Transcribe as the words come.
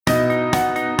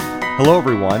Hello,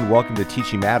 everyone. Welcome to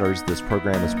Teaching Matters. This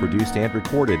program is produced and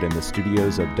recorded in the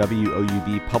studios of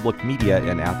WOUB Public Media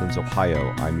in Athens,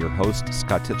 Ohio. I'm your host,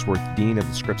 Scott Titsworth, Dean of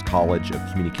the Scripps College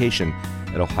of Communication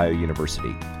at Ohio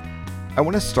University. I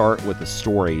want to start with a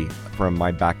story from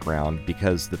my background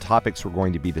because the topics we're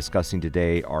going to be discussing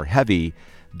today are heavy,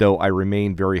 though I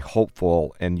remain very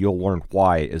hopeful, and you'll learn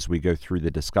why as we go through the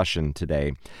discussion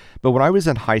today. But when I was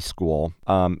in high school,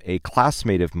 a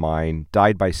classmate of mine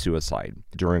died by suicide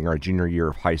during our junior year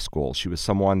of high school. She was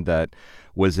someone that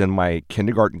was in my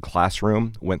kindergarten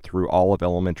classroom, went through all of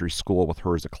elementary school with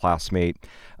her as a classmate,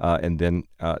 and then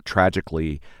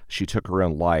tragically, she took her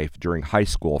own life during high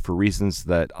school for reasons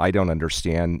that I don't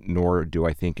understand, nor do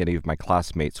I think any of my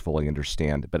classmates fully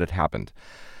understand, but it happened.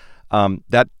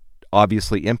 That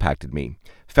obviously impacted me.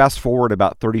 Fast forward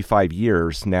about 35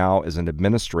 years now as an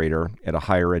administrator at a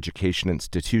higher education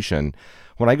institution.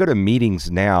 When I go to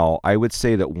meetings now, I would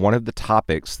say that one of the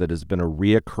topics that has been a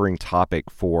reoccurring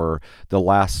topic for the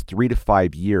last 3 to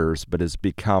 5 years, but has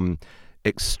become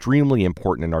extremely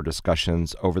important in our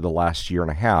discussions over the last year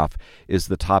and a half, is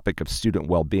the topic of student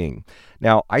well-being.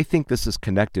 Now, I think this is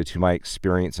connected to my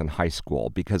experience in high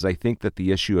school because I think that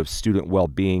the issue of student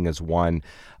well-being is one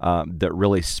that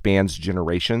really spans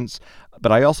generations.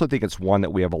 But I also think it's one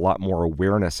that we have a lot more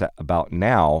awareness about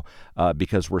now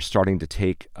because we're starting to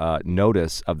take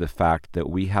notice of the fact that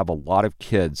we have a lot of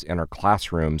kids in our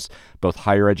classrooms, both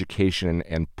higher education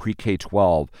and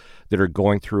pre-K-12, that are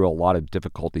going through a lot of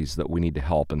difficulties that we need to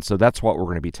help. And so that's what we're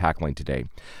going to be tackling today.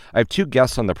 I have two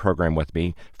guests on the program with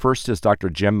me. First is Dr.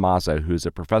 Jim Mazza, who's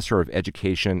a professor of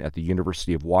education at the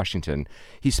University of Washington.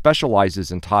 He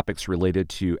specializes in topics related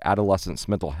to adolescents'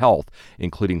 mental health,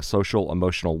 including social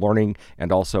emotional learning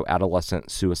and also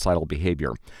adolescent suicidal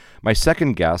behavior. My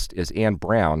second guest is Ann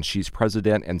Brown. She's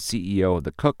president and CEO of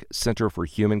the Cook Center for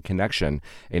Human Connection,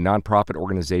 a nonprofit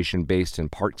organization based in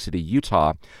Park City,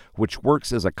 Utah, which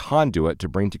works as a conduit to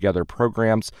bring together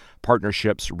programs,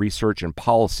 partnerships, research, and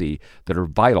policy that are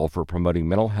vital for promoting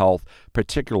mental health,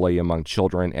 particularly among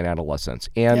children and adolescents.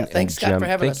 Ann and Jim,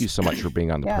 thank you so much for being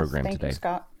on the program today. Thank you,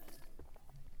 Scott.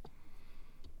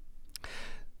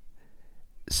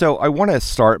 So I want to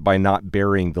start by not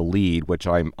burying the lead, which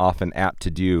I'm often apt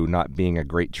to do, not being a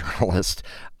great journalist.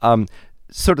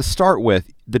 So to start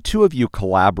with, the two of you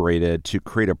collaborated to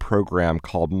create a program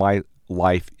called My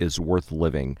Life is Worth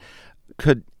Living.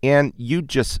 Could, Ann, you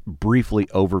just briefly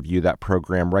overview that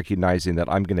program, recognizing that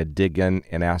I'm going to dig in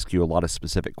and ask you a lot of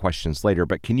specific questions later,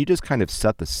 but can you just kind of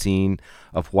set the scene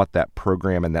of what that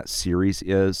program and that series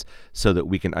is so that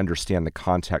we can understand the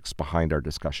context behind our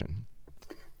discussion?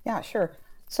 Yeah, sure.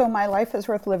 So My Life is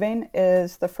Worth Living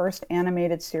is the first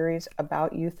animated series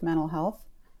about youth mental health.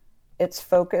 Its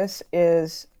focus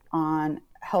is on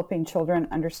helping children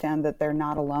understand that they're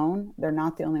not alone. They're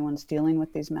not the only ones dealing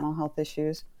with these mental health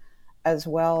issues, as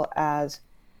well as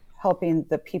helping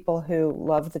the people who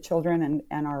love the children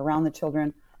and are around the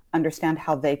children understand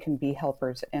how they can be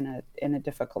helpers in a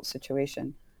difficult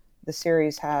situation. The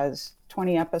series has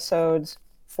 20 episodes,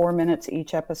 4 minutes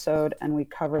each episode, and we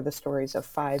cover the stories of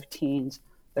 5 teens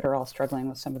that are all struggling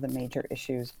with some of the major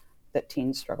issues that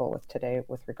teens struggle with today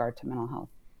with regard to mental health.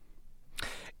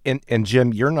 And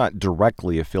Jim, you're not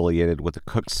directly affiliated with the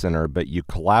Cook Center, but you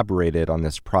collaborated on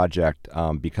this project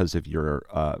because of your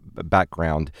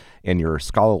background and your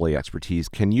scholarly expertise.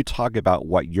 Can you talk about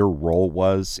what your role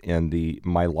was in the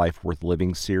My Life Worth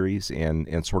Living series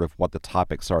and sort of what the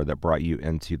topics are that brought you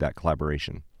into that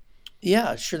collaboration?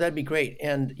 Yeah, sure, that'd be great.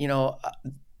 And,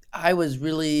 I was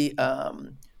really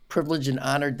privileged and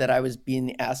honored that I was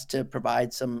being asked to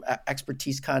provide some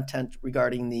expertise content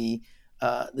regarding the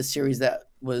series that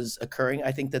was occurring.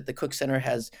 I think that the Cook Center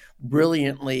has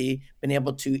brilliantly been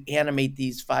able to animate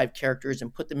these 5 characters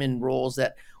and put them in roles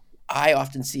that I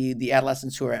often see the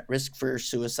adolescents who are at risk for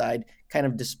suicide kind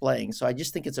of displaying. So I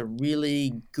just think it's a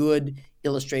really good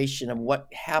illustration of what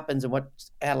happens and what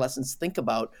adolescents think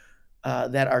about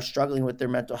that are struggling with their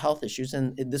mental health issues.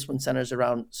 And this one centers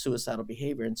around suicidal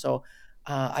behavior. And so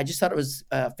I just thought it was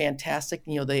fantastic.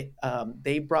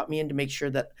 They brought me in to make sure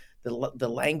that the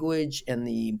language and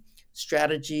the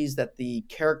strategies that the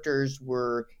characters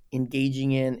were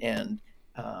engaging in and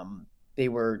they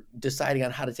were deciding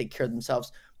on how to take care of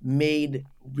themselves made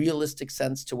realistic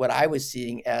sense to what I was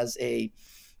seeing as a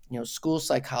school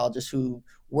psychologist who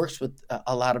works with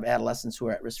a lot of adolescents who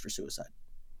are at risk for suicide.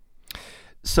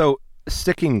 So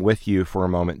sticking with you for a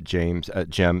moment,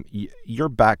 Jim, your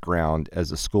background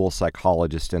as a school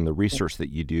psychologist and the research that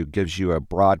you do gives you a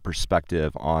broad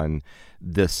perspective on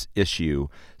this issue.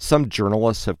 Some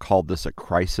journalists have called this a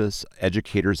crisis.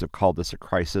 Educators have called this a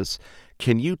crisis.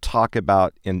 Can you talk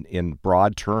about in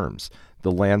broad terms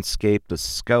the landscape, the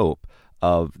scope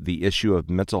of the issue of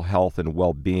mental health and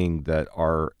well-being that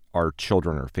our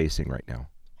children are facing right now?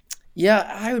 Yeah,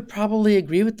 I would probably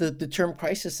agree with the term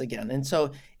crisis again. And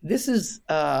so this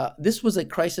was a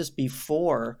crisis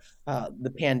before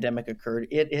the pandemic occurred.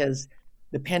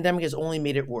 The pandemic has only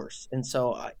made it worse. And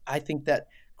so I think that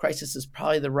crisis is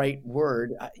probably the right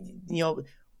word.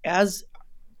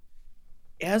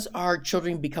 As our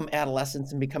children become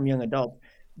adolescents and become young adults,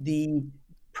 the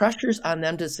pressures on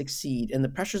them to succeed and the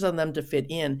pressures on them to fit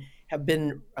in have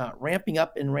been ramping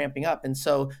up and ramping up. And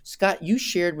so, Scott, you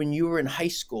shared when you were in high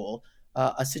school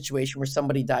a situation where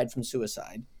somebody died from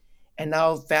suicide. And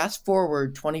now, fast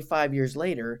forward 25 years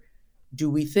later, do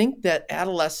we think that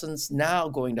adolescence now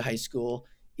going to high school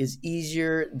is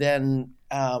easier than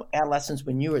adolescence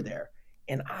when you were there?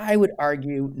 And I would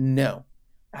argue no.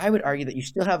 I would argue that you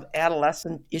still have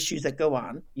adolescent issues that go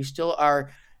on. You still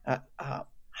are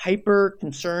hyper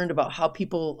concerned about how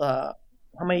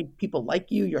many people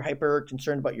like you. You're hyper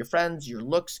concerned about your friends, your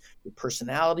looks, your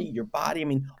personality, your body. I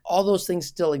mean, all those things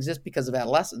still exist because of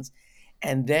adolescence.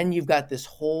 And then you've got this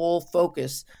whole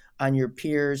focus on your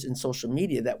peers and social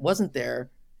media that wasn't there,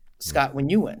 Scott, when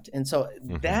you went. And so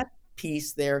that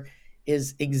piece there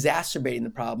is exacerbating the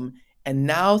problem. And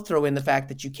now throw in the fact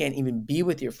that you can't even be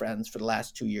with your friends for the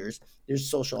last 2 years. There's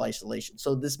social isolation.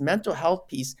 So this mental health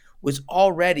piece was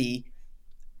already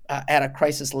at a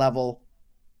crisis level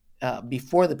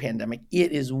before the pandemic.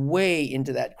 It is way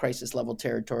into that crisis level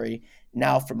territory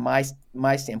now from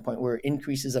my standpoint, where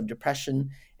increases of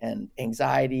depression and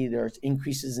anxiety, there's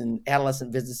increases in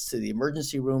adolescent visits to the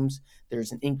emergency rooms.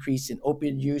 There's an increase in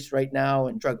opioid use right now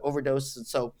and drug overdose. And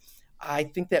so I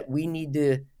think that we need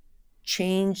to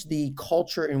change the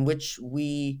culture in which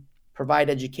we provide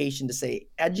education to say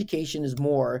education is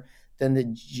more than the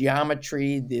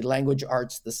geometry, the language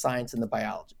arts, the science, and the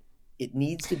biology. It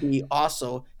needs to be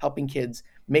also helping kids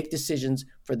make decisions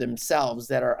for themselves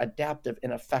that are adaptive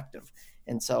and effective.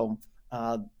 And so,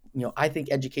 I think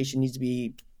education needs to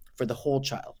be for the whole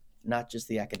child, not just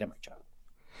the academic child.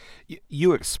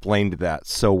 You explained that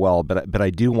so well, but I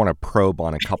do want to probe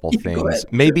on a couple things. Go ahead.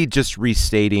 Maybe just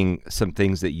restating some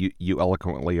things that you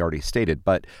eloquently already stated,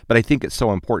 but I think it's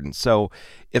so important. So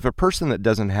if a person that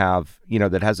doesn't have,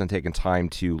 that hasn't taken time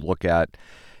to look at,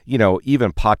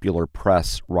 even popular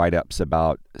press write-ups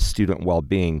about student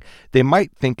well-being, they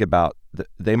might think about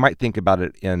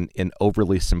it in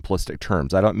overly simplistic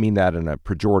terms. I don't mean that in a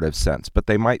pejorative sense, but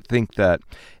they might think that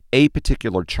a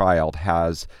particular child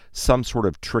has some sort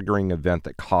of triggering event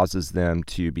that causes them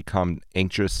to become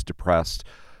anxious, depressed,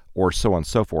 or so on and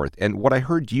so forth. And what I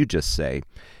heard you just say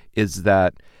is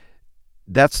that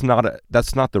that's not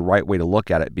the right way to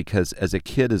look at it, because as a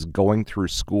kid is going through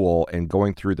school and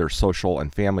going through their social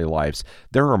and family lives,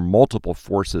 there are multiple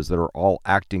forces that are all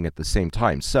acting at the same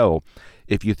time. So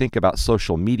if you think about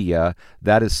social media,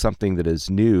 that is something that is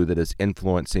new, that is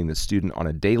influencing the student on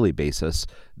a daily basis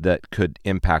that could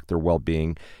impact their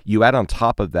well-being. You add on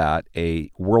top of that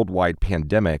a worldwide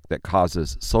pandemic that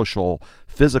causes social,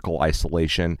 physical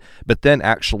isolation, but then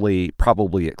actually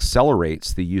probably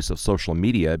accelerates the use of social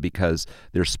media because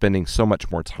they're spending so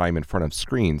much more time in front of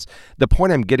screens. The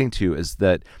point I'm getting to is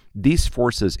that these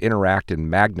forces interact and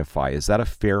magnify. Is that a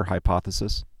fair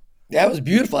hypothesis? That was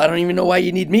beautiful. I don't even know why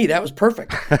you need me. That was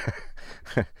perfect.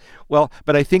 Well,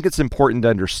 but I think it's important to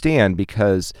understand,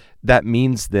 because that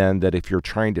means then that if you're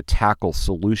trying to tackle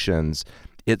solutions,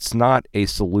 it's not a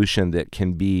solution that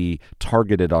can be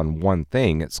targeted on one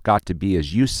thing. It's got to be,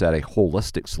 as you said, a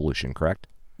holistic solution, correct?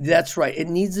 That's right. It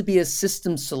needs to be a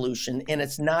system solution, and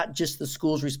it's not just the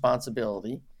school's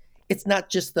responsibility. It's not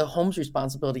just the home's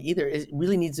responsibility either. It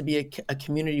really needs to be a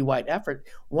community-wide effort.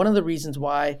 One of the reasons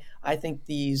why I think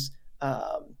these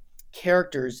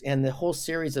characters and the whole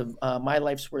series of My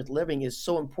Life's Worth Living is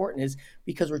so important is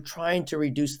because we're trying to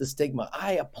reduce the stigma.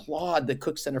 I applaud the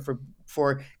Cook Center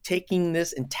for taking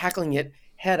this and tackling it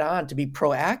head on, to be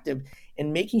proactive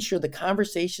and making sure the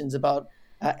conversations about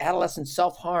adolescent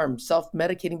self-harm,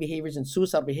 self-medicating behaviors, and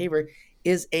suicidal behavior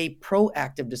is a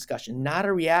proactive discussion, not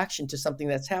a reaction to something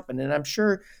that's happened. And I'm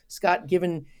sure, Scott,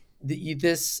 given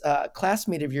this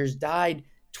classmate of yours died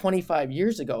 25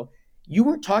 years ago, you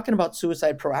weren't talking about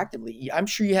suicide proactively. I'm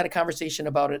sure you had a conversation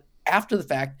about it after the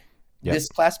fact. Yep. This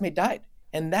classmate died.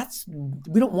 And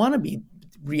we don't want to be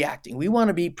reacting. We want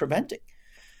to be preventing.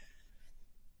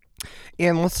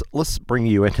 And let's bring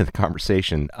you into the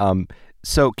conversation.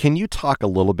 So can you talk a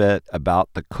little bit about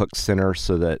the Cook Center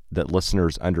so that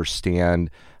listeners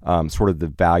understand sort of the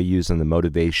values and the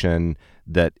motivation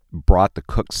that brought the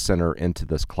Cook Center into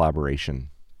this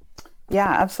collaboration? Yeah,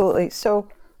 absolutely. So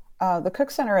The Cook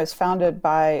Center is founded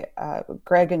by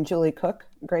Greg and Julie Cook.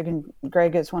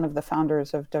 Greg is one of the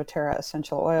founders of doTERRA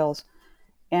Essential Oils,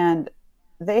 and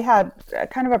they had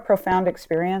kind of a profound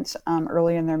experience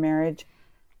early in their marriage.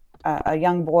 A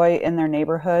young boy in their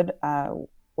neighborhood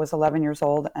was 11 years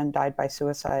old and died by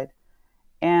suicide,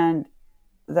 and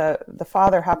the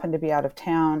father happened to be out of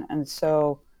town, and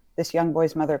so this young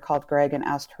boy's mother called Greg and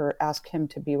asked him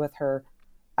to be with her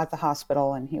at the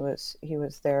hospital, and he was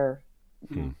there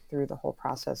through the whole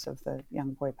process of the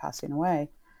young boy passing away.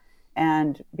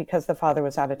 And because the father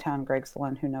was out of town, Greg's the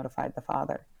one who notified the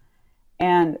father.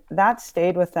 And that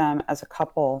stayed with them as a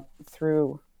couple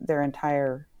through their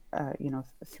entire,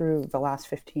 through the last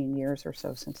 15 years or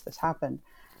so since this happened.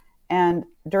 And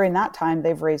during that time,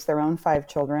 they've raised their own 5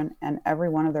 children, and every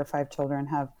one of their 5 children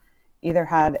have either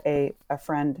had a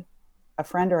friend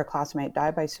or a classmate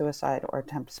die by suicide or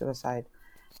attempt suicide.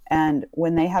 And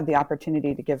when they had the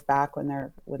opportunity to give back, when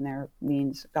their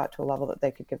means got to a level that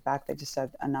they could give back, they just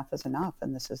said enough is enough,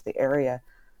 and this is the area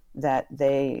that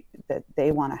they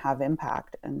want to have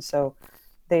impact. And so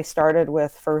they started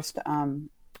with first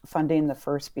funding the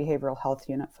first behavioral health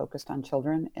unit focused on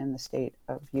children in the state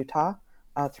of Utah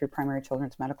through Primary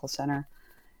Children's Medical Center.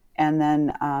 And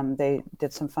then they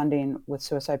did some funding with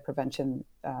suicide prevention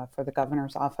for the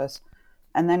governor's office.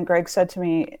 And then Greg said to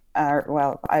me,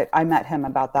 I met him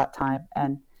about that time,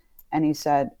 and he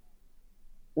said,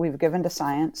 we've given to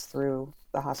science through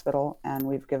the hospital, and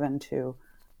we've given to,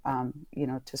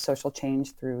 to social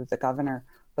change through the governor,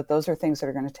 but those are things that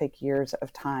are going to take years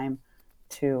of time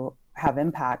to have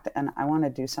impact, and I want to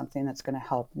do something that's going to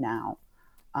help now.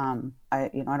 I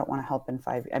don't want to help in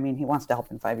 5. I mean, he wants to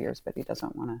help in 5 years, but he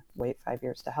doesn't want to wait 5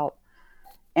 years to help.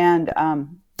 And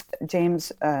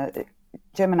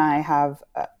Jim and I have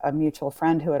a mutual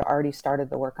friend who had already started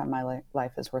the work on My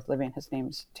Life is Worth Living. His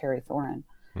name's Terry Thorin.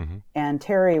 Mm-hmm. And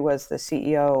Terry was the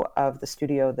CEO of the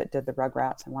studio that did the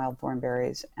Rugrats and Wild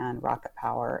Thornberries and Rocket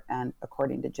Power and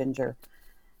According to Ginger.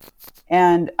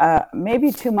 And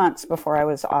maybe 2 months before I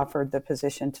was offered the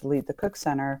position to lead the Cook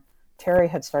Center, Terry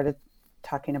had started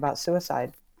talking about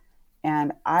suicide.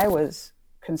 And I was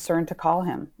concerned to call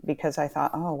him because I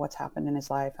thought, oh, what's happened in his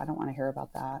life? I don't want to hear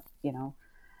about that,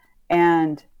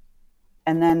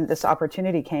 And then this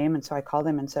opportunity came, and so I called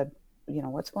him and said,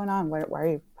 what's going on? Why are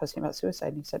you posting about suicide?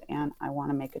 And he said, Ann, I want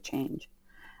to make a change.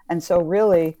 And so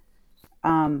really,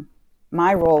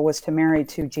 my role was to marry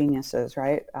 2 geniuses,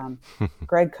 right?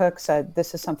 Greg Cook said,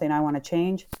 this is something I want to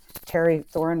change. Terry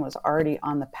Thorin was already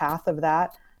on the path of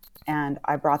that, and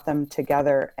I brought them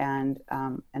together, and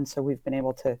so we've been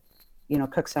able to,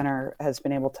 Cook Center has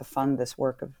been able to fund this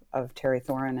work of Terry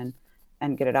Thorin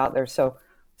and get it out there. So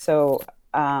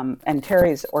and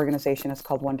Terry's organization is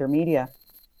called Wonder Media,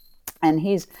 and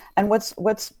what's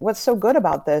so good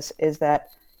about this is that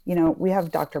we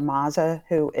have Dr. Mazza,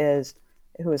 who is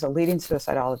a leading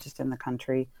suicidologist in the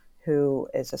country, who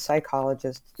is a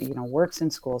psychologist, works in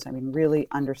schools. I mean, really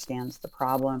understands the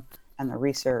problem and the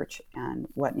research and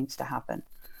what needs to happen.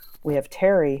 We have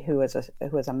Terry, who is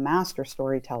a master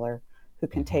storyteller, who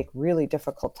can take really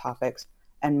difficult topics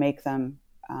and make them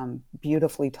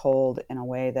beautifully told in a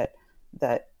way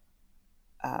that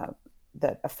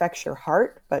affects your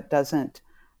heart, but isn't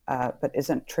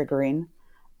triggering.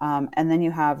 And then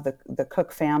you have the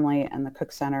Cook family and the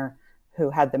Cook Center, who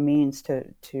had the means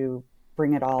to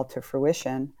bring it all to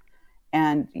fruition.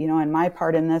 And and my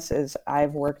part in this is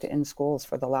I've worked in schools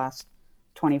for the last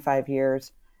 25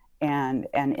 years, and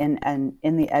in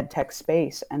the ed tech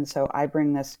space, and so I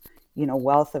bring this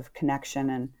wealth of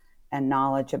connection and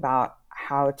knowledge about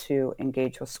how to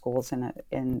engage with schools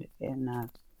in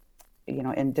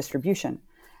distribution.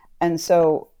 And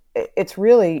so it's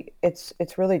really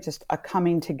just a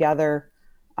coming together,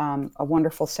 a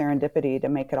wonderful serendipity to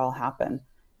make it all happen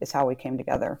is how we came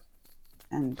together.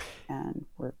 And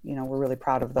we're really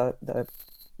proud of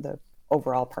the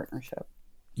overall partnership.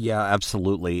 Yeah,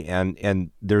 absolutely.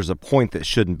 And there's a point that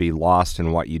shouldn't be lost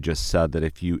in what you just said, that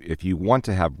if you want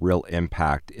to have real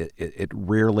impact, it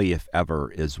rarely, if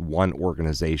ever, is one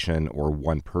organization or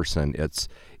one person.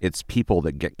 It's people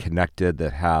that get connected,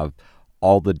 that have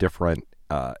all the different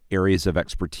areas of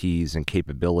expertise and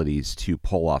capabilities to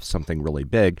pull off something really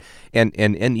big. And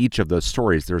in each of those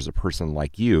stories, there's a person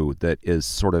like you that is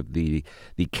sort of the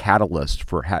catalyst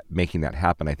for making that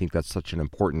happen. I think that's such an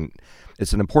important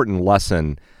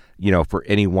lesson, for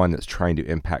anyone that's trying to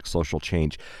impact social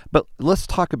change. But let's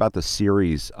talk about the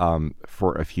series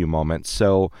for a few moments.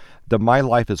 So the My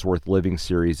Life is Worth Living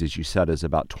series, as you said, is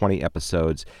about 20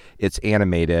 episodes. It's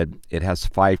animated. It has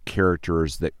 5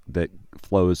 characters that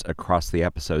flows across the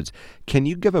episodes. Can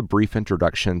you give a brief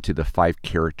introduction to the 5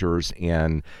 characters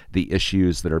and the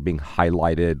issues that are being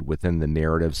highlighted within the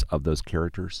narratives of those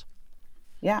characters?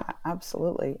 Yeah,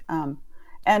 absolutely.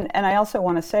 And I also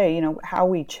want to say, how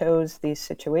we chose these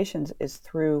situations is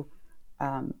through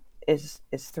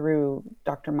through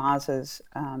Dr. Mazza's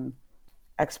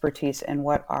expertise and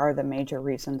what are the major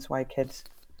reasons why kids,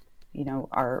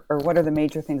 or what are the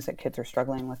major things that kids are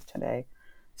struggling with today.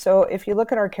 So if you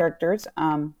look at our characters,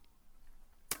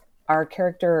 our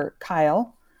character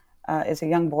Kyle is a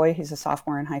young boy. He's a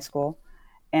sophomore in high school,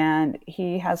 and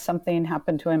he has something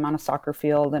happen to him on a soccer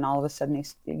field, and all of a sudden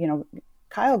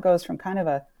Kyle goes from kind of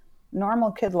a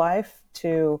normal kid life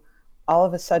to all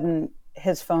of a sudden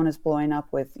his phone is blowing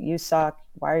up with, "You suck.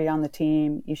 Why are you on the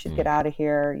team? You should get out of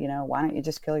here. Why don't you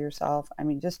just kill yourself?" I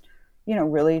mean, just,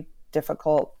 really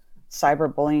difficult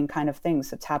cyberbullying kind of things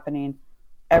that's happening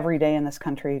every day in this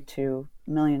country to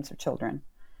millions of children.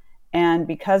 And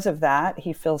because of that,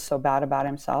 he feels so bad about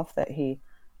himself that he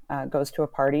goes to a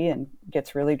party and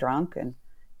gets really drunk. And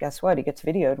guess what? He gets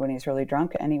videoed when he's really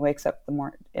drunk, and he wakes up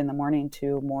in the morning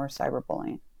to more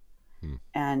cyberbullying.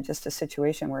 And just a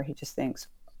situation where he just thinks,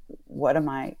 what am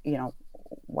I,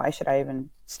 why should I even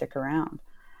stick around?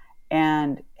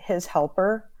 And his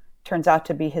helper turns out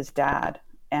to be his dad.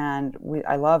 And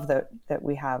I love that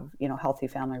we have, healthy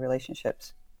family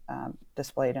relationships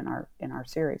displayed in our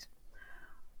series.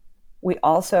 We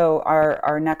also,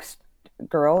 our next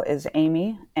girl is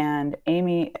Amy, and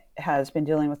Amy has been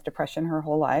dealing with depression her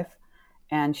whole life,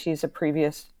 and she's a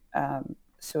previous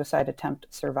suicide attempt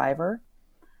survivor,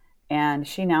 and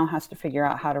she now has to figure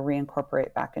out how to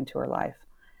reincorporate back into her life.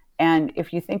 And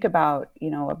if you think about,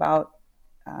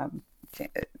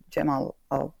 Jim,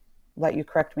 I'll let you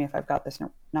correct me if I've got this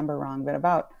number wrong, but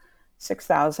about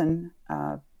 6,000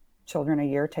 children a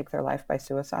year take their life by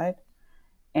suicide,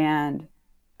 and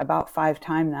about 5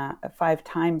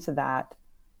 times that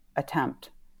attempt.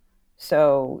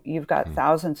 So you've got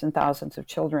thousands and thousands of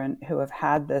children who have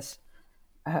had this,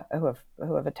 who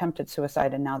have attempted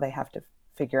suicide, and now they have to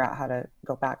figure out how to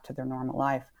go back to their normal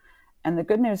life. And the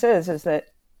good news is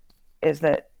that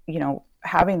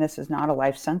having this is not a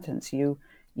life sentence. You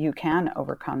can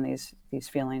overcome these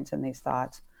feelings and these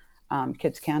thoughts.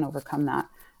 Kids can overcome that.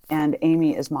 And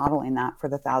Amy is modeling that for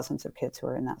the thousands of kids who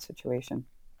are in that situation.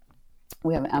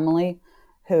 We have Emily,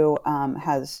 who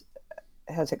has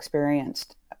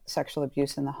experienced sexual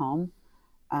abuse in the home.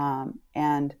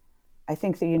 And I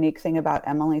think the unique thing about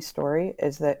Emily's story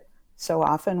is that so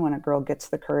often when a girl gets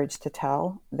the courage to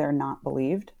tell, they're not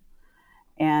believed.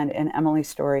 And in Emily's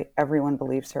story, everyone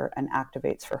believes her and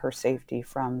activates for her safety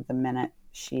from the minute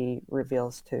she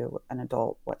reveals to an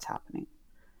adult what's happening.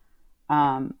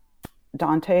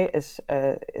 Dante is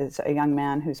a young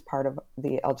man who's part of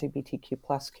the LGBTQ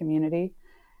plus community,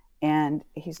 and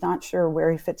he's not sure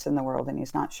where he fits in the world, and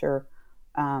he's not sure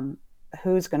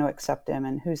who's going to accept him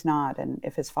and who's not, and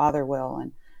if his father will.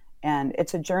 And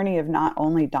it's a journey of not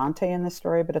only Dante in this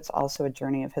story, but it's also a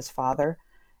journey of his father.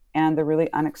 And the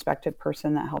really unexpected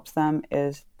person that helps them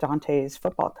is Dante's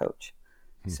football coach.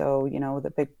 So, the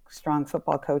big, strong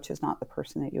football coach is not the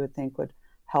person that you would think would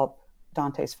help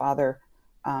Dante's father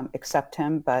accept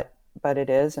him, but it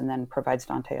is, and then provides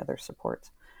Dante other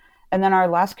supports. And then our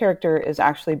last character is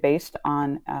actually based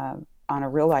on a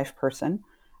real life person.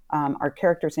 Our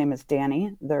character's name is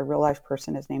Danny. The real life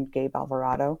person is named Gabe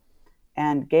Alvarado.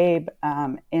 And Gabe,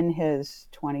 in his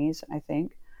 20s, I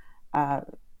think,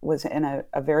 was in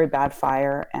a very bad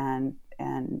fire and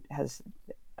has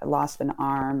lost an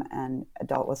arm and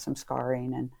dealt with some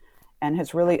scarring and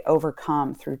has really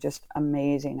overcome through just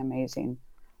amazing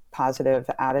positive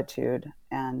attitude.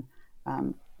 And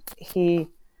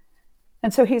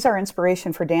so he's our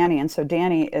inspiration for Danny. And so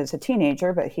Danny is a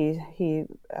teenager, but he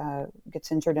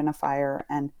gets injured in a fire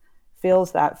and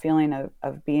feels that feeling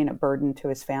of being a burden to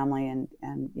his family and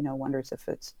wonders if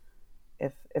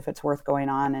it's worth going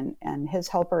on. And his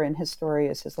helper in his story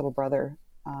is his little brother,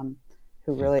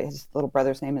 his little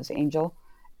brother's name is Angel.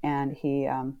 And he,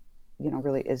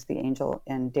 really is the angel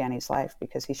in Danny's life,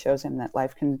 because he shows him that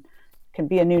life can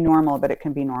be a new normal, but it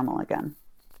can be normal again.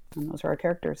 And those are our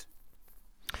characters.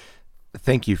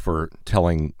 Thank you for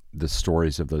telling the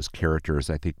stories of those characters.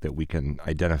 I think that we can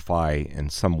identify in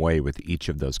some way with each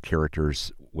of those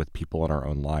characters with people in our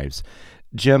own lives.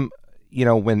 Jim,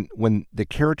 when the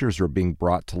characters are being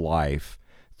brought to life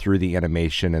through the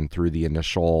animation and through the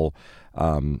initial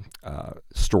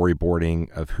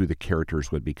storyboarding of who the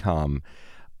characters would become.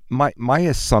 My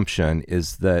assumption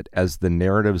is that as the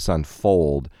narratives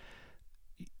unfold,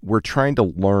 we're trying to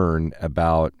learn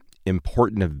about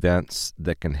important events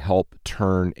that can help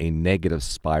turn a negative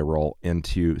spiral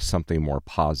into something more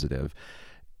positive.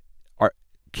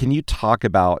 Can you talk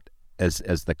about, as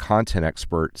the content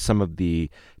expert, some of the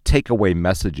takeaway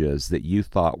messages that you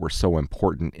thought were so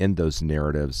important in those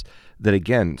narratives that,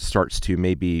 again, starts to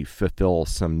maybe fulfill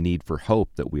some need for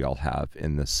hope that we all have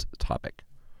in this topic?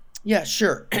 Yeah,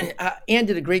 sure. Anne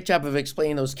did a great job of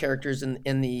explaining those characters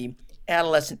and the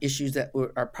adolescent issues that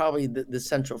are probably the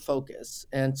central focus.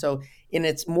 And so,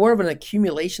 it's more of an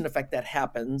accumulation effect that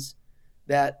happens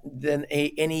than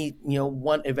any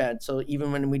one event. So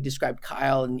even when we described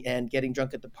Kyle and getting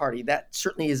drunk at the party, that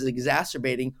certainly is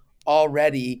exacerbating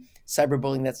already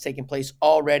cyberbullying that's taking place,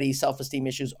 already self-esteem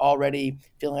issues, already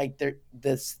feeling like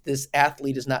this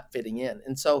athlete is not fitting in.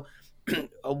 And so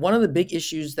one of the big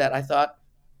issues that I thought,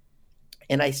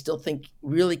 and I still think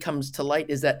really comes to light,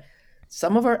 is that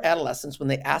some of our adolescents, when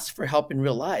they ask for help in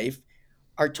real life,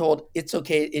 are told it's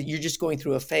okay, you're just going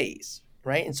through a phase,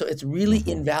 right? And so it's really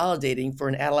invalidating for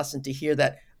an adolescent to hear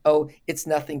that, oh, it's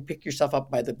nothing, pick yourself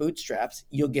up by the bootstraps,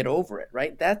 you'll get over it,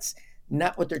 right? That's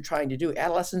not what they're trying to do.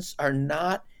 Adolescents are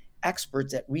not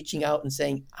experts at reaching out and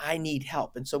saying, I need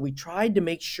help. And so we tried to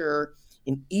make sure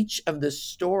in each of the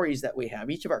stories that we have,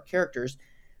 each of our characters,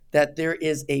 that there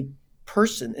is a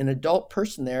person, an adult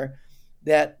person there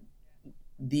that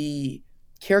the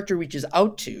character reaches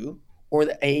out to, or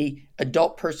a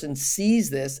adult person sees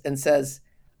this and says,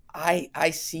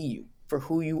 I see you for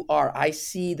who you are. I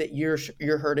see that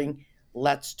you're hurting.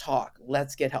 Let's talk.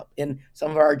 Let's get help. And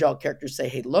some of our adult characters say,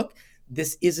 hey, look,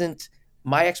 this isn't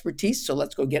my expertise, so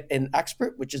let's go get an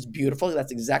expert, which is beautiful.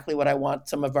 That's exactly what I want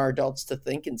some of our adults to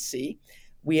think and see.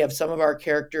 We have some of our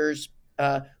characters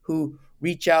who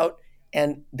reach out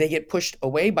and they get pushed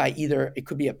away by either, it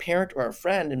could be a parent or a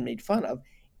friend and made fun of,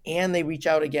 and they reach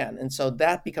out again. And so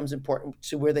that becomes important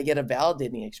to where they get a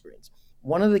validating experience.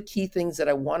 One of the key things that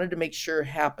I wanted to make sure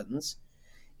happens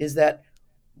is that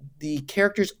the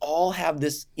characters all have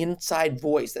this inside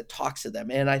voice that talks to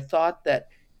them. And I thought that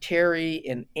Terry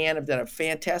and Anne have done a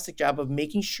fantastic job of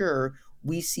making sure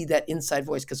we see that inside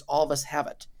voice, because all of us have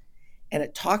it. And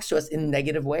it talks to us in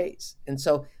negative ways. And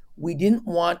so we didn't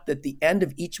want that the end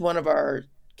of each one of our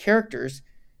characters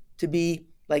to be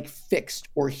like fixed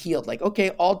or healed, like,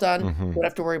 okay, all done, don't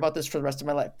have to worry about this for the rest of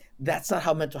my life. That's not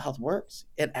how mental health works.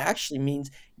 It actually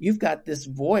means you've got this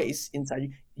voice inside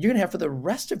you you're going to have for the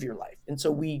rest of your life. And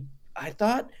so I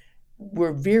thought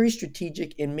we're very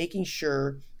strategic in making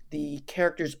sure the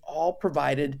characters all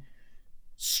provided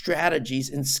strategies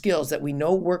and skills that we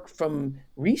know work from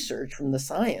research, from the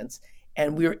science,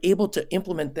 and we were able to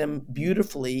implement them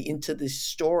beautifully into the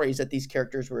stories that these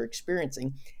characters were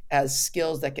experiencing as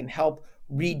skills that can help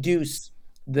reduce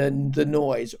the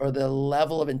noise or the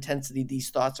level of intensity these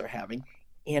thoughts are having,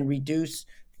 and reduce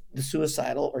the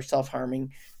suicidal or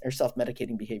self-harming or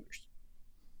self-medicating behaviors.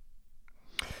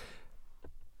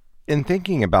 In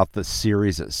thinking about the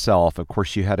series itself, of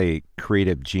course, you had a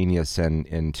creative genius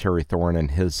in Terry Thorne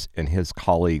and his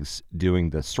colleagues doing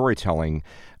the storytelling.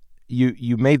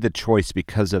 You made the choice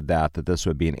because of that this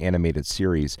would be an animated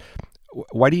series.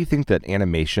 Why do you think that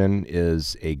animation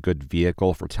is a good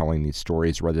vehicle for telling these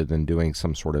stories rather than doing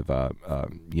some sort of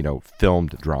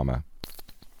filmed drama?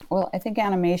 Well, I think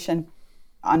animation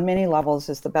on many levels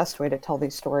is the best way to tell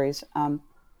these stories. And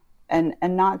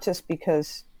not just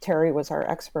because Terry was our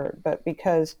expert, but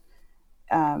because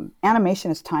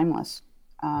animation is timeless.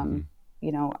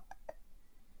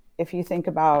 If you think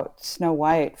about Snow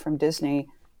White from Disney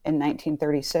in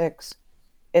 1936,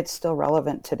 it's still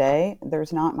relevant today.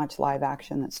 There's not much live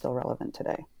action that's still relevant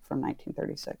today from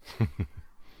 1936.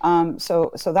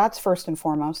 So that's first and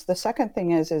foremost. The second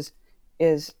thing is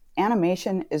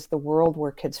animation is the world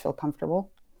where kids feel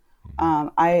comfortable.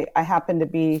 I happened to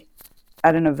be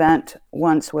at an event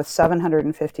once with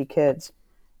 750 kids,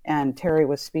 and Terry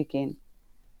was speaking,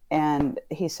 and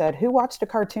he said, "Who watched a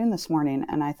cartoon this morning?"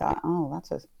 And I thought, oh,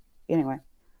 anyway.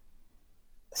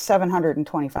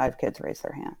 725 kids raised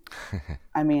their hand.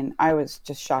 I mean, I was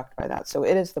just shocked by that. So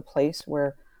it is the place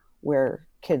where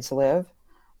kids live.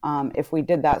 If we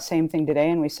did that same thing today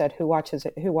and we said, who watched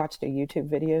a YouTube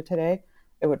video today,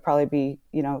 it would probably be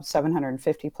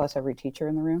 750 plus every teacher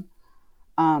in the room.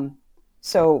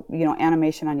 So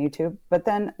animation on YouTube. But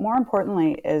then more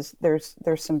importantly is there's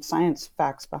some science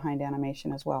facts behind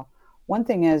animation as well. One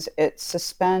thing is it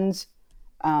suspends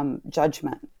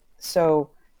judgment. So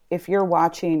if you're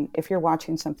watching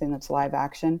something that's live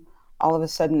action, all of a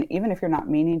sudden, even if you're not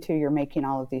meaning to, you're making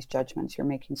all of these judgments. You're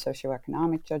making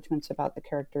socioeconomic judgments about the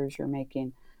characters. You're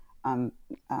making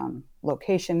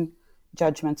location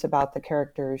judgments about the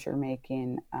characters. You're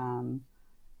making, I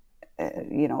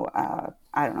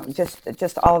don't know,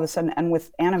 just all of a sudden. And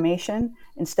with animation,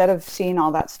 instead of seeing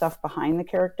all that stuff behind the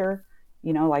character,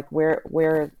 like where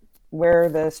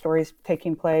the story's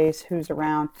taking place, who's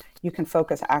around, you can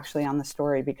focus actually on the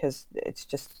story, because it's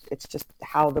just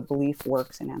how the belief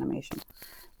works in animation.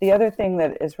 The other thing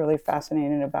that is really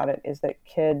fascinating about it is that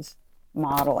kids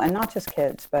model, and not just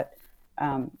kids, but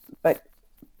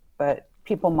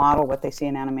people model what they see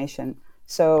in animation.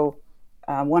 So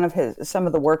some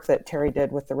of the work that Terry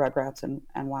did with the Rugrats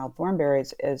and Wild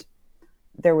Thornberrys is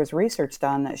there was research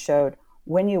done that showed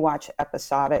when you watch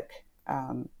episodic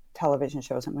television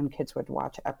shows, and when kids would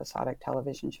watch episodic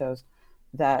television shows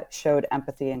that showed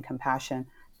empathy and compassion,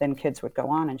 then kids would go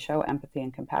on and show empathy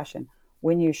and compassion.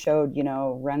 When you showed,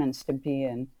 Ren and Stimpy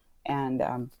and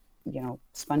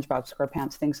SpongeBob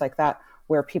SquarePants, things like that,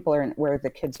 where where the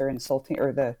kids are insulting,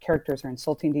 or the characters are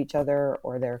insulting to each other,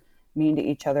 or they're mean to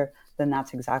each other, then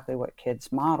that's exactly what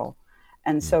kids model.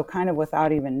 And so, kind of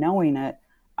without even knowing it,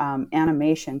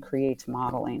 animation creates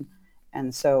modeling.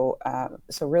 And so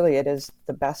really, it is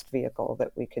the best vehicle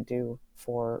that we could do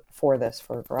for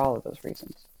all of those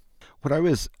reasons. When I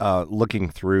was looking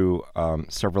through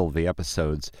several of the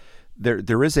episodes,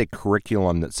 there is a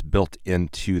curriculum that's built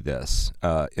into this,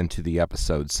 into the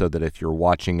episode, so that if you're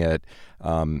watching it,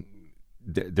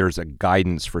 there's a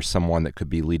guidance for someone that could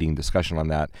be leading discussion on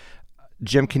that.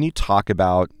 Jim, can you talk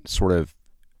about sort of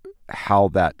how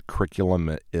that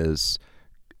curriculum is?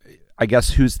 I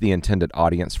guess who's the intended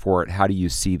audience for it? How do you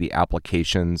see the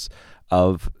applications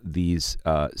of these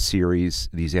series,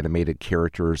 these animated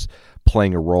characters,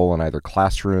 playing a role in either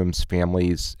classrooms,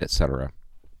 families, etc.?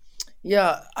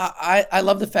 Yeah, I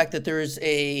love the fact that there is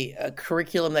a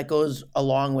curriculum that goes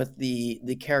along with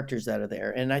the characters that are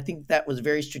there. And I think that was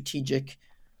very strategic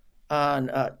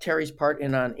on Terry's part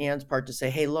and on Ann's part to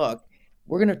say, hey, look,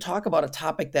 we're going to talk about a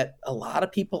topic that a lot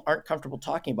of people aren't comfortable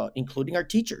talking about, including our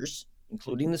teachers,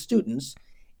 including the students.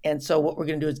 And so what we're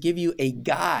going to do is give you a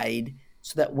guide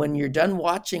so that when you're done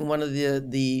watching one of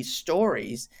the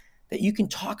stories, that you can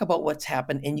talk about what's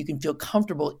happened and you can feel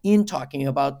comfortable in talking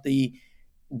about the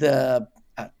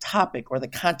topic or the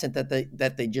content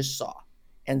that they just saw.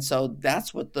 And so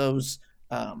that's what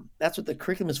that's what the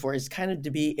curriculum is for, is kind of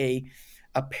to be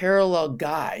a parallel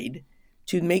guide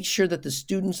to make sure that the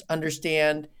students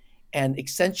understand and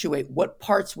accentuate what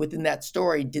parts within that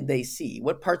story did they see?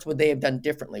 What parts would they have done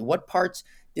differently? What parts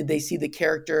did they see the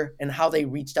character and how they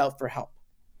reached out for help,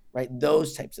 right?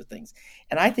 Those types of things.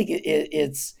 And I think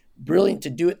it's brilliant to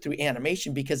do it through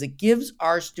animation, because it gives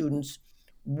our students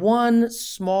one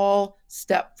small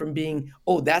step from being,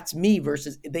 oh, that's me,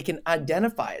 versus they can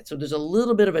identify it. So there's a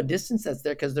little bit of a distance that's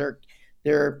there because they're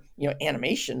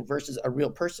animation versus a real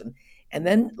person. And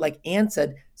then, like Ann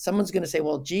said, someone's going to say,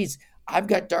 well, geez, I've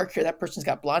got dark hair, that person's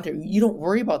got blonde hair. You don't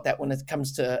worry about that when it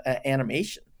comes to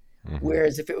animation. Mm-hmm.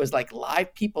 Whereas if it was like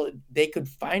live people, they could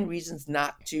find reasons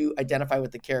not to identify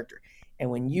with the character. And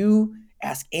when you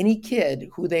ask any kid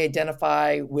who they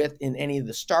identify with in any of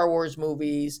the Star Wars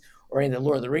movies or any of the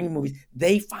Lord of the Rings movies,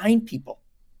 they find people,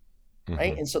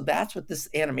 right? Mm-hmm. And so that's what this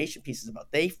animation piece is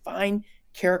about. They find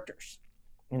characters.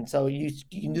 And so you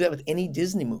can do that with any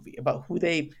Disney movie about who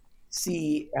they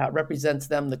see represents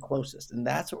them the closest. And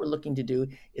that's what we're looking to do,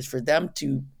 is for them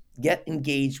to get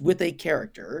engaged with a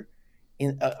character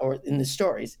in the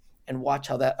stories and watch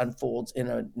how that unfolds in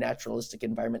a naturalistic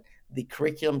environment. The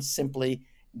curriculum simply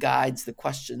guides the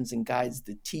questions and guides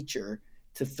the teacher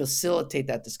to facilitate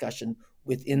that discussion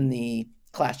within the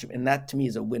classroom. And that to me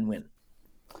is a win-win.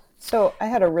 So I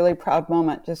had a really proud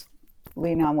moment, just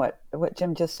leaning on what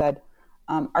Jim just said.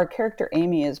 Our character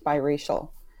Amy is biracial,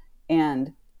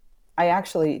 and I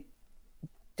actually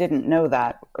didn't know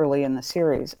that early in the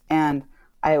series. And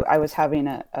I was having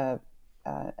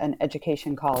an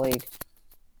education colleague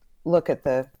look at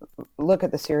the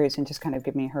series and just kind of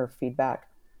give me her feedback.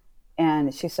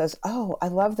 And she says, "Oh, I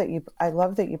love that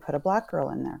you put a Black girl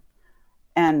in there."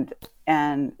 And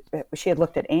she had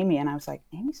looked at Amy, and I was like,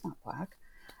 "Amy's not Black."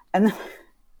 And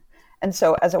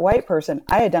so as a white person,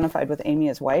 I identified with Amy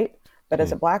as white, but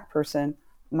as a Black person,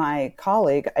 my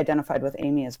colleague identified with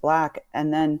Amy as Black.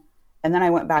 And then I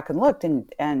went back and looked,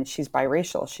 and she's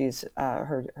biracial. She's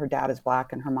her dad is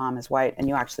Black and her mom is white, and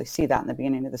you actually see that in the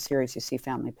beginning of the series. You see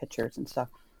family pictures and stuff.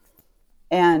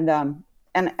 And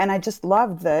I just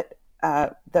loved that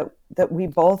we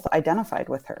both identified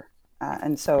with her.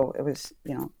 And so it was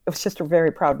just a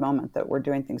very proud moment that we're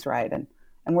doing things right, and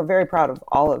we're very proud of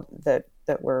all of that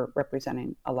that we're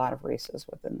representing a lot of races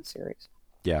within the series.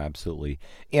 Yeah, absolutely.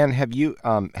 And have you,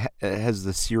 has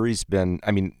the series been,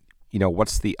 I mean,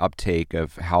 what's the uptake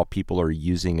of how people are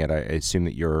using it? I assume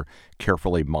that you're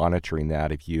carefully monitoring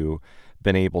that. Have you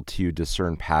been able to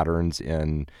discern patterns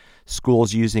in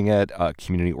schools using it,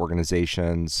 community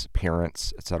organizations,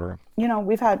 parents, et cetera?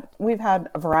 We've had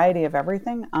a variety of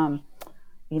everything.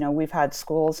 We've had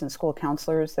schools and school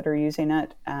counselors that are using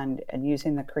it and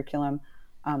using the curriculum.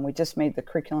 We just made the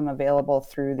curriculum available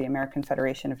through the American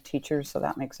Federation of Teachers, so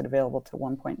that makes it available to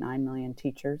 1.9 million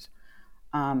teachers.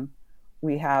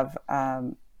 We have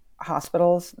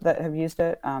hospitals that have used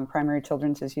it. Primary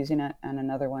Children's is using it, and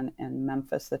another one in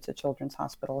Memphis that's a children's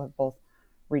hospital have both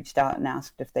reached out and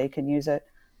asked if they can use it.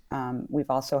 We've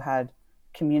also had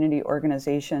community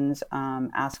organizations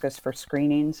ask us for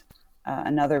screenings.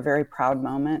 Another very proud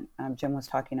moment, Jim was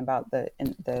talking about the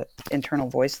internal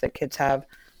voice that kids have,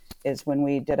 is when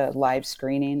we did a live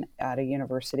screening at a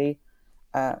university.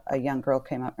 A young girl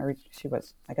came up, or she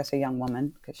was, I guess, a young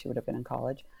woman, because she would have been in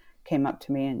college, came up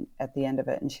to me and at the end of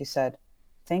it, and she said,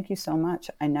 "Thank you so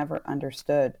much. I never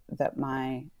understood that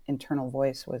my internal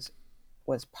voice was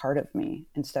part of me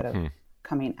instead of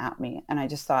coming at me." And I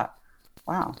just thought,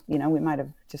 wow, we might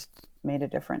have just made a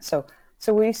difference.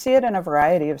 So we see it in a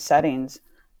variety of settings,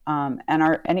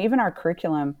 and even our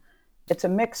curriculum, it's a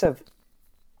mix of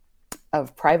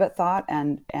private thought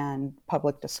and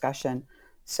public discussion.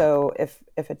 So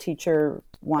if a teacher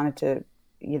wanted to,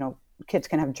 kids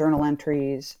can have journal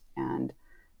entries,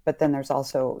 but then there's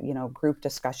also, group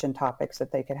discussion topics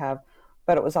that they could have.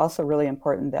 But it was also really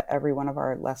important that every one of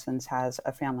our lessons has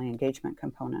a family engagement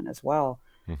component as well,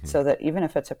 so that even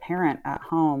if it's a parent at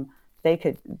home, they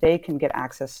can get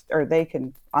access, or they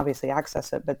can obviously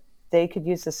access it, but they could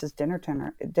use this as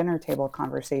dinner table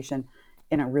conversation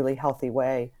in a really healthy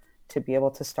way to be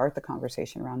able to start the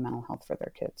conversation around mental health for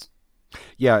their kids.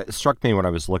 Yeah, it struck me when I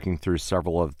was looking through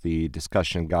several of the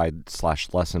discussion guide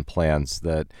 / lesson plans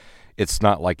that it's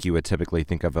not like you would typically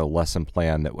think of a lesson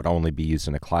plan that would only be used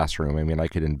in a classroom. I mean, I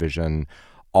could envision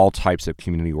all types of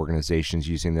community organizations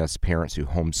using this, parents who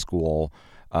homeschool.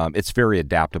 It's very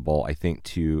adaptable, I think,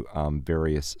 to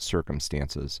various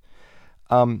circumstances.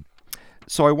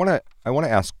 So I want to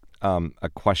ask a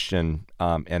question,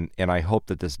 and I hope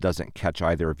that this doesn't catch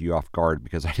either of you off guard,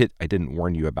 because I didn't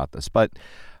warn you about this. But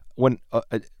when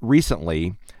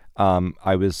recently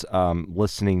I was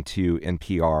listening to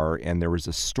NPR, and there was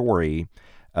a story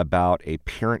about a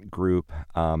parent group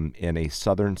in a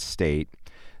southern state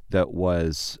that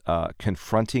was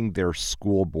confronting their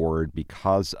school board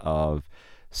because of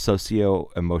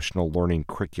socio-emotional learning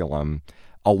curriculum,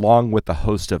 along with a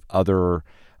host of other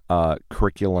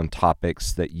curriculum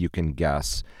topics that you can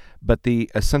guess. But the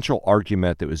essential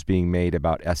argument that was being made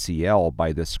about SEL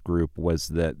by this group was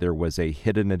that there was a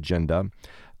hidden agenda.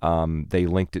 They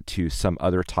linked it to some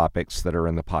other topics that are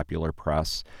in the popular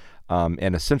press,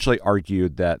 and essentially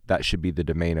argued that that should be the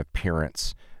domain of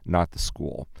parents, not the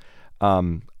school.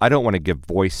 I don't want to give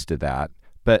voice to that,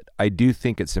 but I do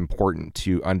think it's important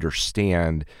to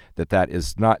understand that that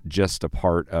is not just a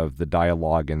part of the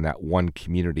dialogue in that one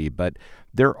community, but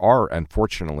there are,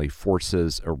 unfortunately,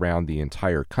 forces around the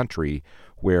entire country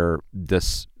where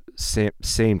this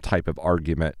same type of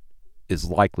argument is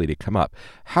likely to come up.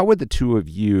 How would the two of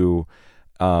you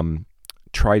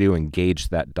try to engage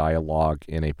that dialogue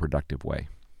in a productive way?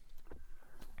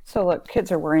 So look,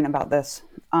 kids are worrying about this.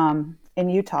 In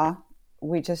Utah,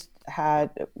 we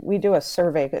do a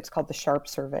survey. It's called the SHARP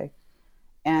survey,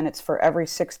 and it's for every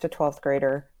 6th to 12th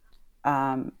grader,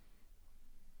 and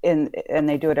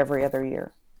they do it every other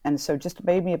year. And so just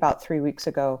maybe about 3 weeks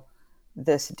ago,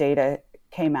 this data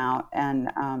came out,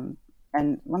 and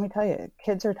let me tell you,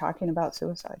 kids are talking about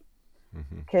suicide.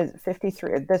 Kids,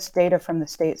 53. This data from the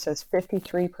state says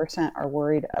 53% are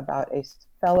worried about a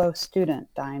fellow student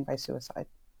dying by suicide.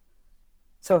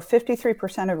 So if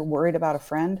 53% are worried about a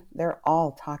friend, they're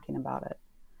all talking about it.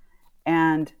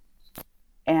 And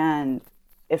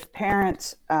if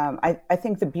parents, I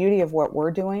think the beauty of what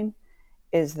we're doing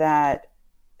is that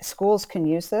schools can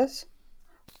use this,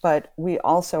 but we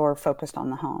also are focused on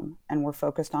the home, and we're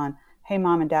focused on, hey,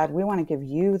 mom and dad, we want to give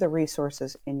you the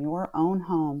resources in your own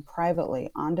home,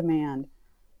 privately, on demand,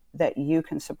 that you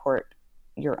can support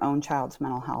your own child's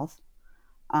mental health.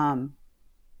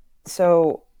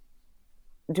 So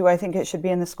do I think it should be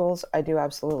in the schools? I do,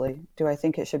 absolutely. Do I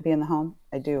think it should be in the home?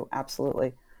 I do,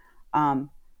 absolutely.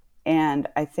 And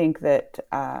I think that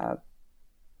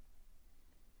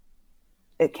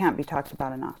it can't be talked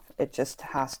about enough. It just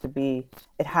has to be,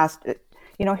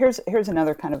 here's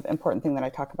another kind of important thing that I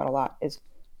talk about a lot is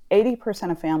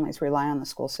 80% of families rely on the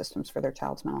school systems for their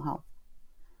child's mental health.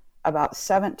 about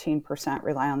 17%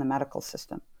 rely on the medical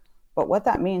system. But what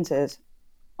that means is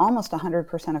almost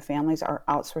 100% of families are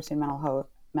outsourcing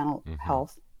mental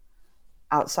health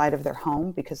outside of their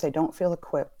home because they don't feel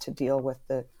equipped to deal with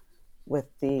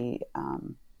the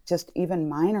just even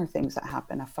minor things that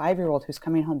happen. A 5-year-old who's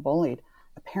coming home bullied,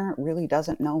 a parent really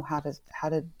doesn't know how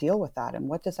to deal with that, and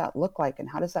what does that look like, and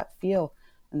how does that feel,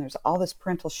 and there's all this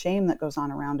parental shame that goes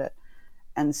on around it.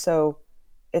 And so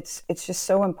it's just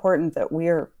so important that we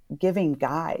are giving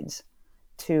guides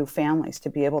to families to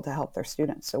be able to help their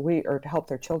students, to help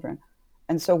their children.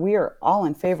 And so we are all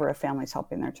in favor of families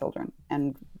helping their children,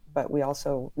 but we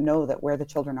also know that where the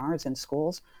children are is in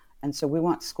schools, and so we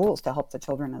want schools to help the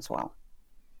children as well.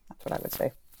 That's what I would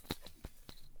say.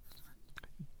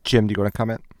 Jim, do you want to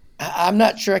comment? I'm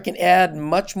not sure I can add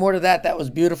much more to that. That was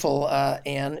beautiful,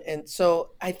 Anne. And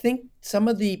so I think some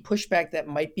of the pushback that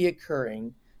might be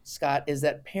occurring, Scott, is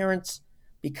that parents,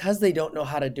 because they don't know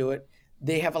how to do it,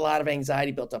 they have a lot of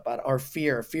anxiety built up on it, or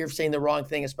fear of saying the wrong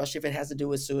thing, especially if it has to do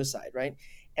with suicide, right?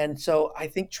 And so I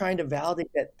think trying to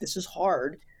validate that this is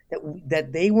hard,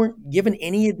 that they weren't given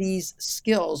any of these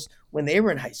skills when they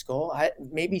were in high school.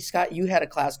 Maybe, Scott, you had a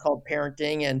class called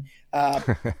Parenting and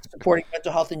supporting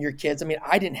mental health in your kids. I mean,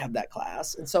 I didn't have that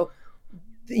class. And so,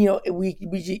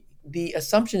 the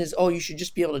assumption is, you should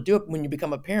just be able to do it when you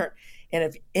become a parent. And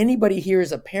if anybody here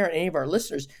is a parent, any of our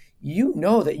listeners, you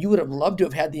know that you would have loved to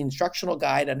have had the instructional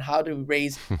guide on how to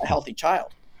raise a healthy child.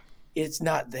 It's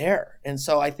not there. And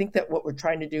so I think that what we're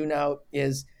trying to do now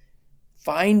is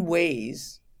find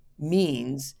ways,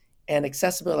 means, and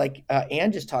accessibility, like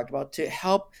Anne just talked about, to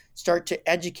help start to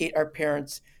educate our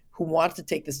parents who want to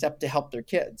take the step to help their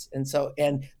kids. And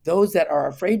those that are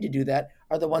afraid to do that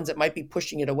are the ones that might be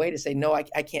pushing it away to say, no, I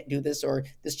can't do this, or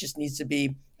this just needs to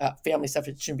be family stuff.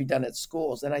 It shouldn't be done at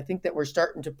schools. And I think that we're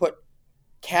starting to put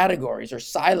categories or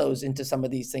silos into some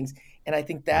of these things. And I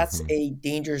think that's a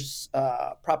dangerous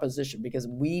proposition, because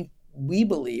I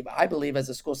believe as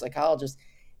a school psychologist,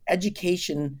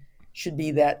 education should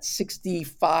be that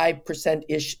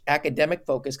 65%-ish academic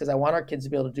focus, because I want our kids to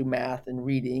be able to do math and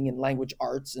reading and language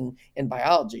arts and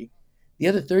biology. The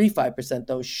other 35%,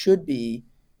 though, should be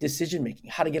decision-making,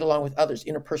 how to get along with others,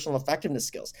 interpersonal effectiveness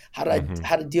skills, how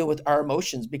to deal with our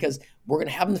emotions, because we're going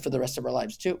to have them for the rest of our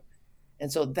lives too.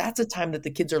 And so that's a time that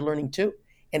the kids are learning too.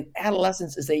 And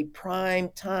adolescence is a prime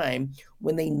time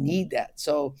when they need that.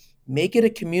 So make it a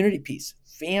community piece,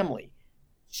 family,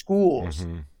 schools,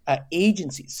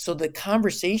 agencies. So the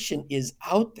conversation is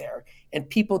out there, and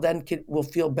people then will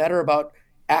feel better about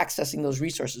accessing those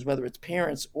resources, whether it's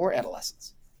parents or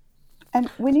adolescents. And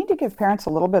we need to give parents a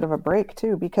little bit of a break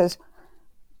too, because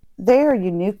they are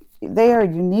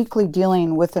uniquely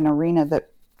dealing with an arena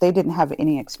that they didn't have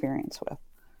any experience with.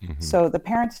 So the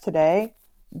parents today,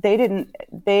 they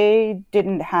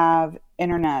didn't have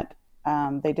internet.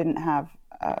 They didn't have,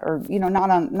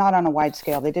 not on a wide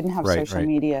scale. They didn't have social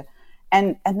media.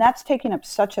 And that's taking up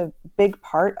such a big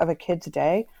part of a kid's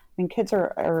day. I mean, kids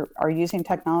are using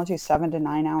technology 7 to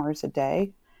 9 hours a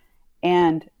day,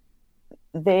 and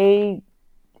the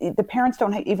parents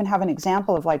don't even have an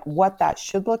example of like what that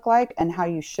should look like and how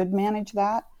you should manage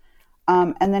that.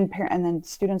 And then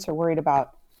students are worried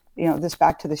about, this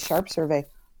back to the Sharp survey,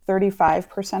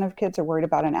 35% of kids are worried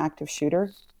about an active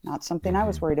shooter. Not something I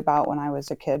was worried about when I was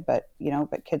a kid, but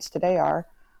kids today are.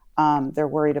 They're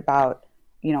worried about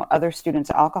other students'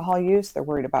 alcohol use. They're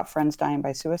worried about friends dying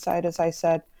by suicide, as I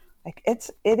said. Like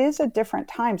it is a different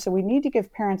time. So we need to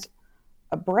give parents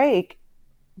a break,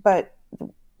 but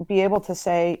be able to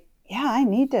say, yeah,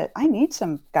 I need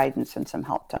some guidance and some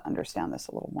help to understand this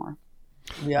a little more.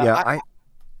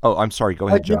 I'm sorry. Go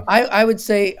ahead, Jim. I would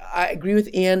say I agree with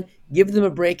Anne. Give them a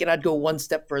break, and I'd go one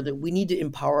step further. We need to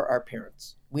empower our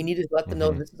parents. We need to let them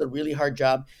know this is a really hard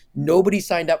job. Nobody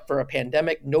signed up for a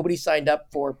pandemic. Nobody signed up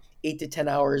for 8 to 10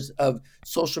 hours of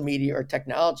social media or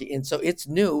technology. And so it's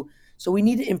new. So we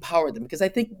need to empower them, because I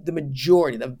think the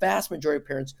vast majority of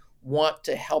parents want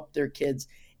to help their kids.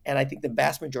 And I think the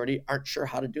vast majority aren't sure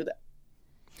how to do that.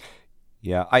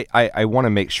 Yeah, I want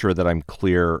to make sure that I'm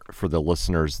clear for the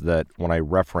listeners that when I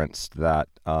referenced that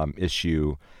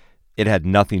issue, it had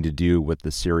nothing to do with the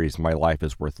series My Life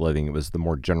is Worth Living. It was the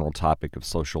more general topic of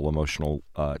social emotional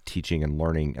teaching and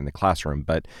learning in the classroom.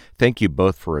 But thank you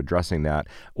both for addressing that.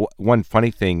 One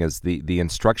funny thing is the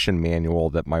instruction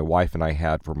manual that my wife and I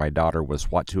had for my daughter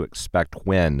was what to expect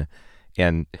when.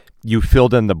 And you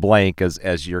filled in the blank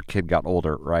as your kid got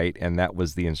older, right? And that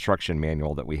was the instruction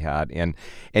manual that we had. And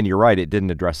you're right, it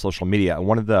didn't address social media.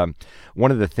 One of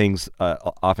the things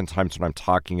oftentimes when I'm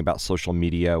talking about social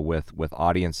media with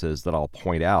audiences that I'll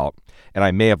point out, and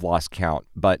I may have lost count,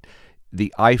 but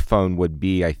the iPhone would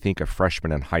be, I think, a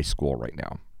freshman in high school right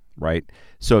now, right?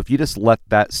 So if you just let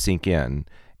that sink in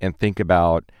and think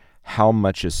about how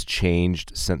much has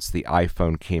changed since the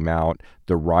iPhone came out,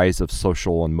 the rise of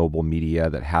social and mobile media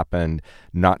that happened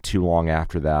not too long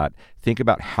after that, think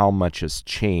about how much has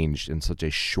changed in such a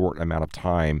short amount of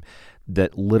time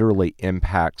that literally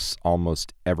impacts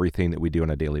almost everything that we do on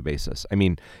a daily basis. I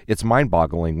mean, it's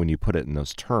mind-boggling when you put it in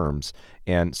those terms.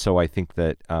 And so I think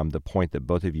that the point that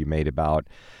both of you made about,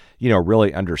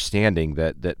 really understanding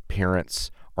that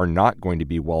parents are not going to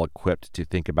be well equipped to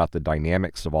think about the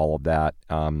dynamics of all of that,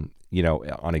 in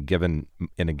a given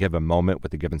moment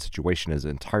with a given situation is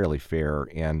entirely fair.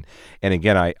 And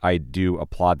again, I do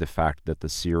applaud the fact that the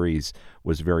series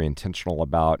was very intentional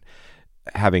about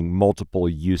having multiple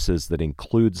uses that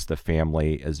includes the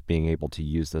family as being able to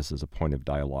use this as a point of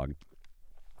dialogue.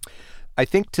 I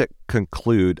think to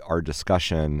conclude our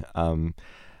discussion,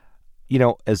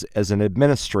 as an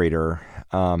administrator,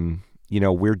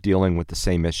 we're dealing with the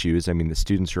same issues. I mean, the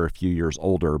students are a few years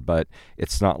older, but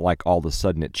it's not like all of a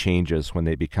sudden it changes when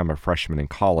they become a freshman in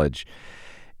college.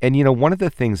 And, one of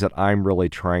the things that I'm really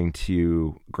trying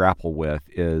to grapple with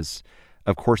is,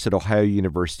 of course, at Ohio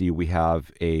University, we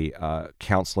have a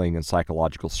counseling and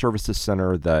psychological services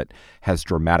center that has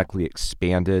dramatically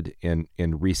expanded in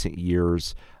recent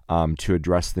years to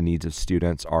address the needs of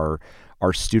students. Our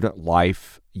student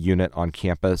life unit on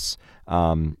campus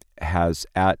has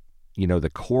at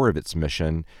the core of its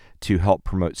mission to help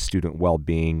promote student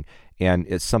well-being, and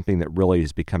it's something that really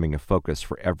is becoming a focus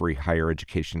for every higher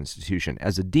education institution.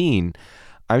 As a dean,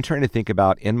 I'm trying to think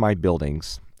about in my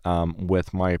buildings,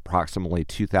 with my approximately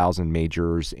 2,000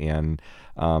 majors and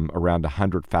around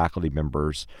 100 faculty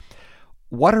members,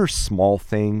 what are small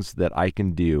things that I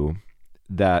can do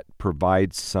that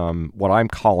provide some, what I'm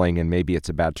calling, and maybe it's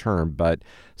a bad term, but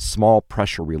small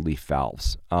pressure relief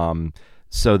valves,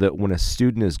 so that when a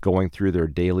student is going through their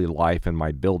daily life in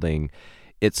my building,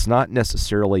 it's not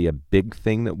necessarily a big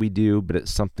thing that we do, but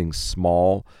it's something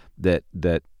small that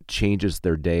changes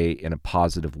their day in a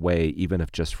positive way, even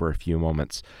if just for a few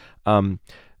moments.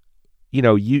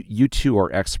 You two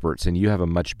are experts, and you have a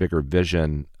much bigger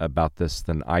vision about this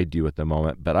than I do at the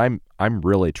moment. But I'm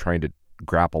really trying to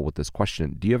grapple with this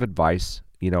question. Do you have advice,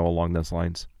 along those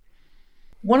lines?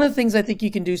 One of the things I think you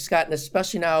can do, Scott, and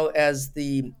especially now as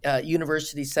the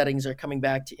university settings are coming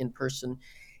back to in-person,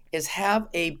 is have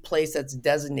a place that's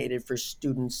designated for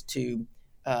students to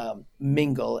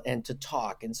mingle and to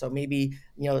talk. And so maybe,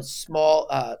 small,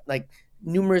 like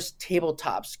numerous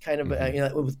tabletops kind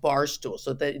of, with bar stools,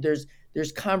 so that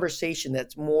there's conversation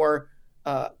that's more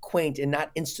quaint and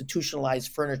not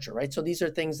institutionalized furniture, right? So these are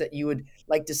things that you would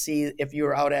like to see if you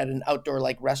were out at an outdoor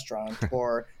like restaurant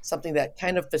or something that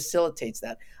kind of facilitates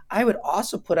that. I would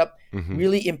also put up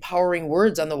really empowering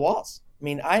words on the walls. I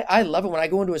mean, I love it when I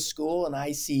go into a school and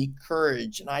I see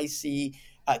courage and I see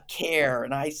care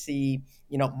and I see,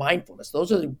 mindfulness.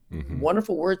 Those are the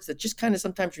wonderful words that just kind of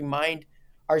sometimes remind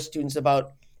our students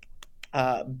about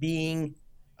being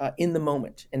in the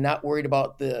moment and not worried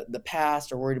about the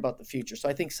past or worried about the future. So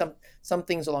I think some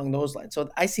things along those lines. So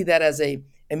I see that as a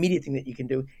immediate thing that you can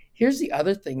do. Here's the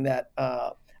other thing that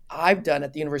I've done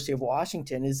at the University of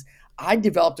Washington is I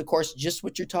developed a course, just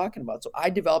what you're talking about. So I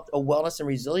developed a wellness and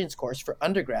resilience course for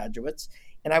undergraduates,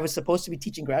 and I was supposed to be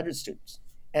teaching graduate students.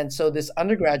 And so this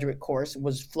undergraduate course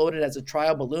was floated as a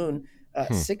trial balloon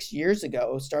 6 years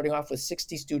ago, starting off with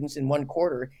 60 students in one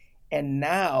quarter. And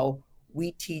now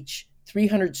we teach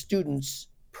 300 students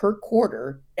per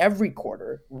quarter, every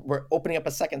quarter. We're opening up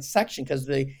a second section because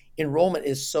the enrollment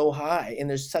is so high and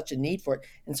there's such a need for it.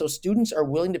 And so students are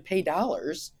willing to pay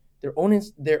dollars, their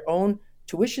own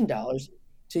tuition dollars,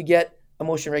 to get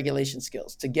emotion regulation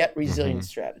skills, to get resilience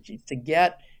strategies, to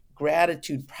get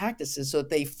gratitude practices so that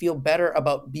they feel better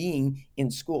about being in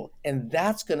school. And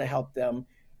that's going to help them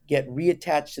get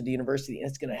reattached to the university, and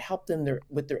it's going to help them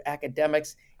with their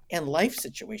academics and life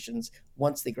situations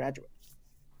once they graduate.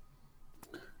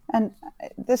 And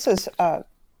this is a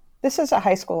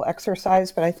high school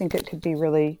exercise, but I think it could be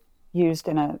really used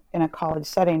in a college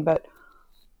setting. But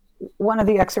one of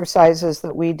the exercises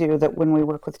that we do that when we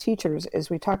work with teachers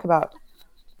is we talk about,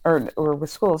 or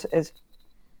with schools, is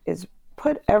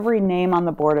put every name on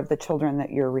the board of the children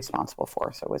that you're responsible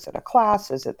for. So is it a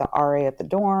class? Is it the RA at the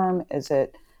dorm? Is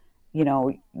it,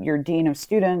 your dean of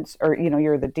students, or,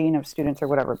 you're the dean of students or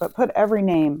whatever, but put every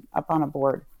name up on a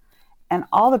board, and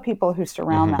all the people who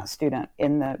surround that student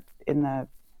in the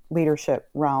leadership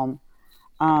realm,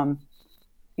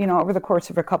 over the course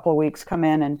of a couple of weeks, come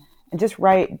in and just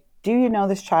write, do you know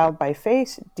this child by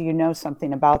face? Do you know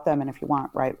something about them? And if you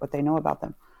want, write what they know about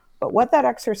them. But what that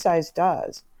exercise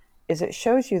does is it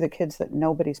shows you the kids that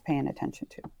nobody's paying attention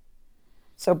to.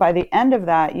 So by the end of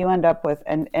that, you end up with,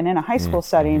 and in a high school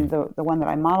setting, the one that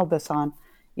I modeled this on,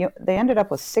 they ended up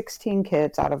with 16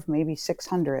 kids out of maybe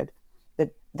 600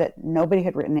 that nobody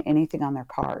had written anything on their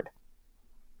card.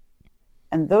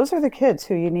 And those are the kids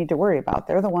who you need to worry about.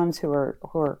 They're the ones who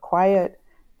are quiet,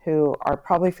 who are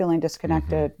probably feeling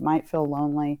disconnected, might feel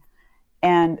lonely.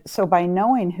 And so by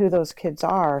knowing who those kids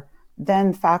are,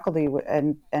 then faculty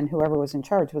and whoever was in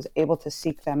charge was able to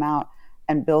seek them out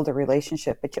and build a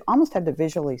relationship. But you almost had to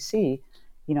visually see,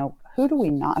 who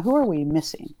are we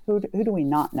missing? Who do we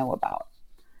not know about?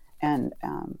 And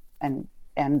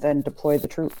then deploy the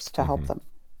troops to help them.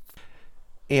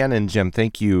 Anne and Jim,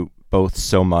 thank you both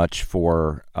so much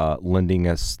for lending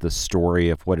us the story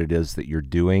of what it is that you're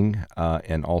doing,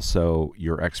 and also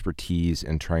your expertise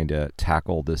in trying to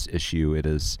tackle this issue. It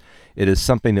is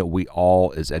something that we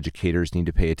all as educators need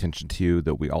to pay attention to,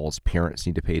 that we all as parents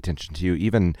need to pay attention to,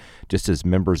 even just as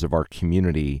members of our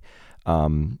community,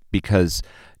 because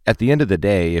at the end of the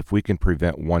day, if we can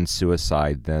prevent one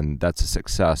suicide, then that's a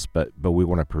success, but we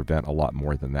want to prevent a lot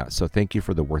more than that. So thank you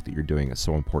for the work that you're doing. It's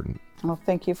so important. Well,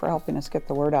 thank you for helping us get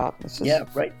the word out.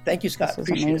 Right. Thank you, Scott. This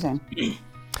is amazing.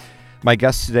 My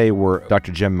guests today were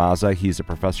Dr. Jim Mazza. He's a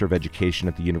professor of education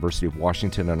at the University of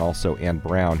Washington, and also Anne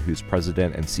Brown, who's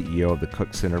president and CEO of the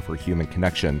Cook Center for Human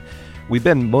Connection. We've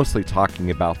been mostly talking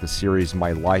about the series,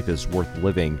 My Life is Worth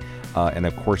Living. And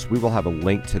of course, we will have a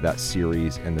link to that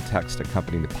series in the text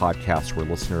accompanying the podcast where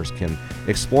listeners can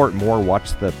explore it more,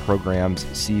 watch the programs,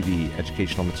 see the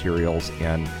educational materials,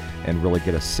 and really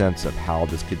get a sense of how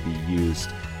this could be used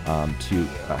to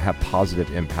have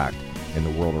positive impact in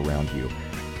the world around you.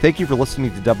 Thank you for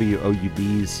listening to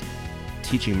WOUB's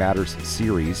Teaching Matters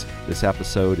series. This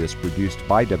episode is produced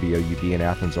by WOUB in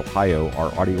Athens, Ohio.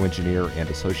 Our audio engineer and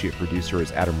associate producer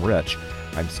is Adam Rich.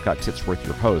 I'm Scott Titsworth,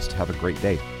 your host. Have a great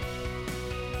day.